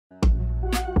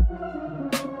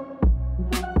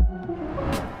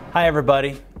Hi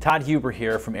everybody, Todd Huber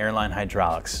here from Airline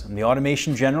Hydraulics. I'm the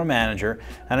Automation General Manager,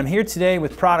 and I'm here today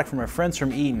with product from our friends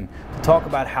from Eaton to talk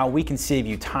about how we can save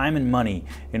you time and money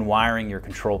in wiring your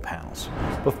control panels.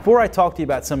 Before I talk to you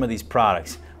about some of these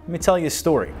products, let me tell you a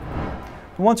story.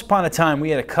 Once upon a time,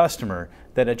 we had a customer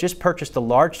that had just purchased a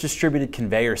large distributed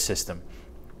conveyor system.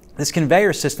 This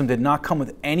conveyor system did not come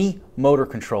with any motor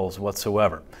controls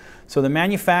whatsoever. So the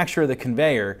manufacturer of the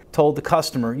conveyor told the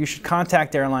customer, you should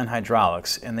contact Airline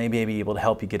Hydraulics and they may be able to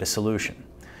help you get a solution.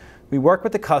 We worked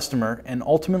with the customer and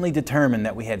ultimately determined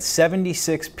that we had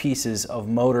 76 pieces of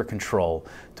motor control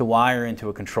to wire into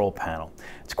a control panel.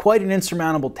 It's quite an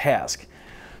insurmountable task.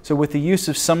 So with the use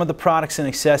of some of the products and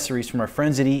accessories from our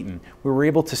friends at Eaton, we were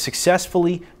able to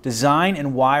successfully design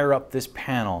and wire up this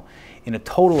panel in a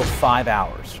total of 5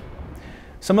 hours.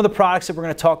 Some of the products that we're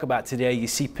going to talk about today, you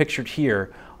see pictured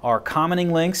here, are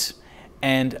commenting links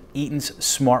and Eaton's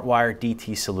Smartwire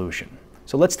DT solution.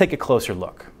 So let's take a closer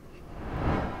look.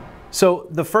 So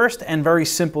the first and very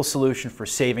simple solution for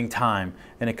saving time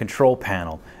in a control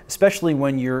panel, especially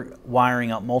when you're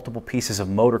wiring up multiple pieces of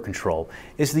motor control,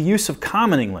 is the use of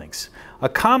commenting links. A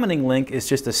commenting link is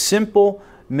just a simple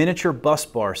miniature bus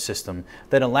bar system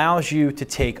that allows you to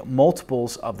take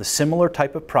multiples of the similar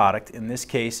type of product, in this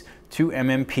case 2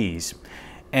 MMPs,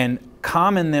 and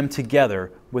common them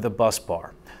together with a bus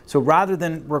bar. So rather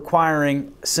than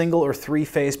requiring single or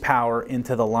 3-phase power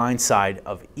into the line side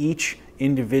of each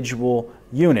individual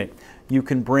unit, you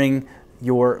can bring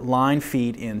your line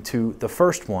feed into the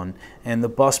first one and the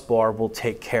bus bar will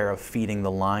take care of feeding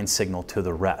the line signal to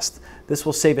the rest. This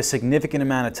will save a significant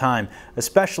amount of time,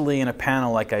 especially in a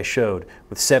panel like I showed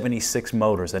with 76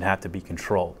 motors that have to be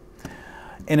controlled.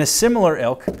 In a similar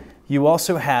ilk, you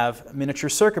also have miniature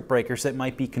circuit breakers that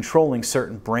might be controlling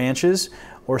certain branches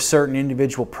or certain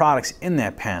individual products in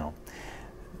that panel.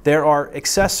 There are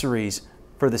accessories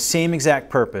for the same exact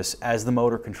purpose as the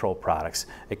motor control products.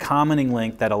 A commenting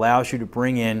link that allows you to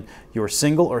bring in your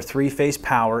single or 3-phase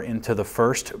power into the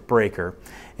first breaker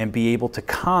and be able to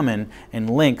common and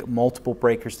link multiple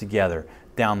breakers together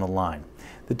down the line.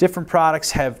 The different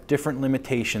products have different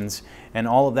limitations, and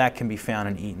all of that can be found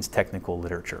in Eaton's technical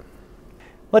literature.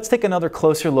 Let's take another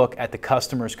closer look at the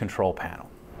customer's control panel.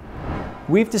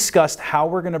 We've discussed how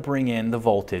we're going to bring in the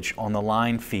voltage on the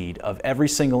line feed of every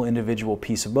single individual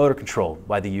piece of motor control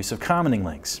by the use of commenting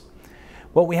links.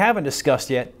 What we haven't discussed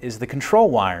yet is the control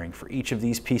wiring for each of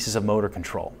these pieces of motor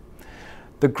control.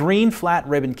 The green flat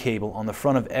ribbon cable on the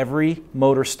front of every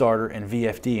motor starter and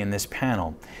VFD in this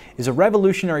panel is a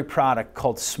revolutionary product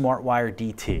called Smartwire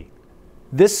DT.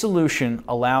 This solution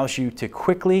allows you to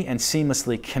quickly and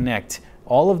seamlessly connect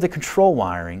all of the control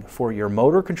wiring for your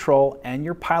motor control and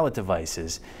your pilot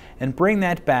devices and bring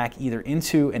that back either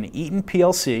into an Eaton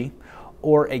PLC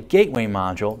or a gateway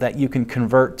module that you can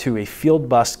convert to a field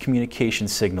bus communication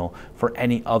signal for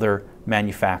any other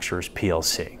manufacturer's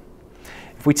PLC.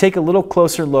 If we take a little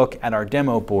closer look at our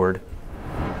demo board,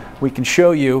 we can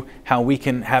show you how we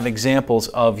can have examples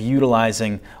of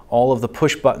utilizing all of the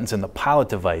push buttons in the pilot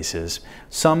devices.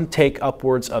 Some take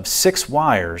upwards of 6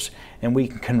 wires, and we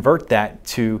can convert that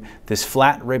to this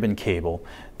flat ribbon cable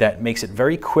that makes it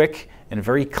very quick and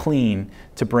very clean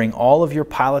to bring all of your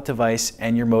pilot device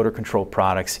and your motor control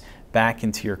products back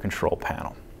into your control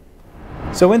panel.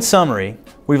 So in summary,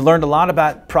 we've learned a lot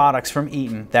about products from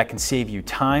Eaton that can save you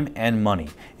time and money,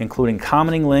 including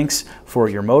commenting links for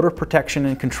your motor protection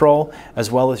and control,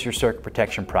 as well as your circuit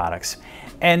protection products,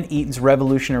 and Eaton's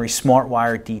revolutionary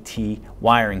Smartwire DT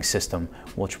wiring system,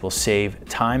 which will save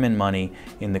time and money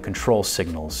in the control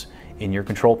signals in your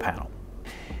control panel.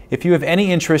 If you have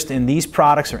any interest in these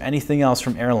products or anything else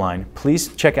from Airline,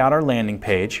 please check out our landing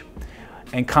page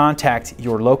and contact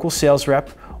your local sales rep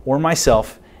or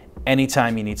myself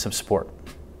anytime you need some support.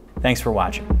 Thanks for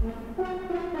watching.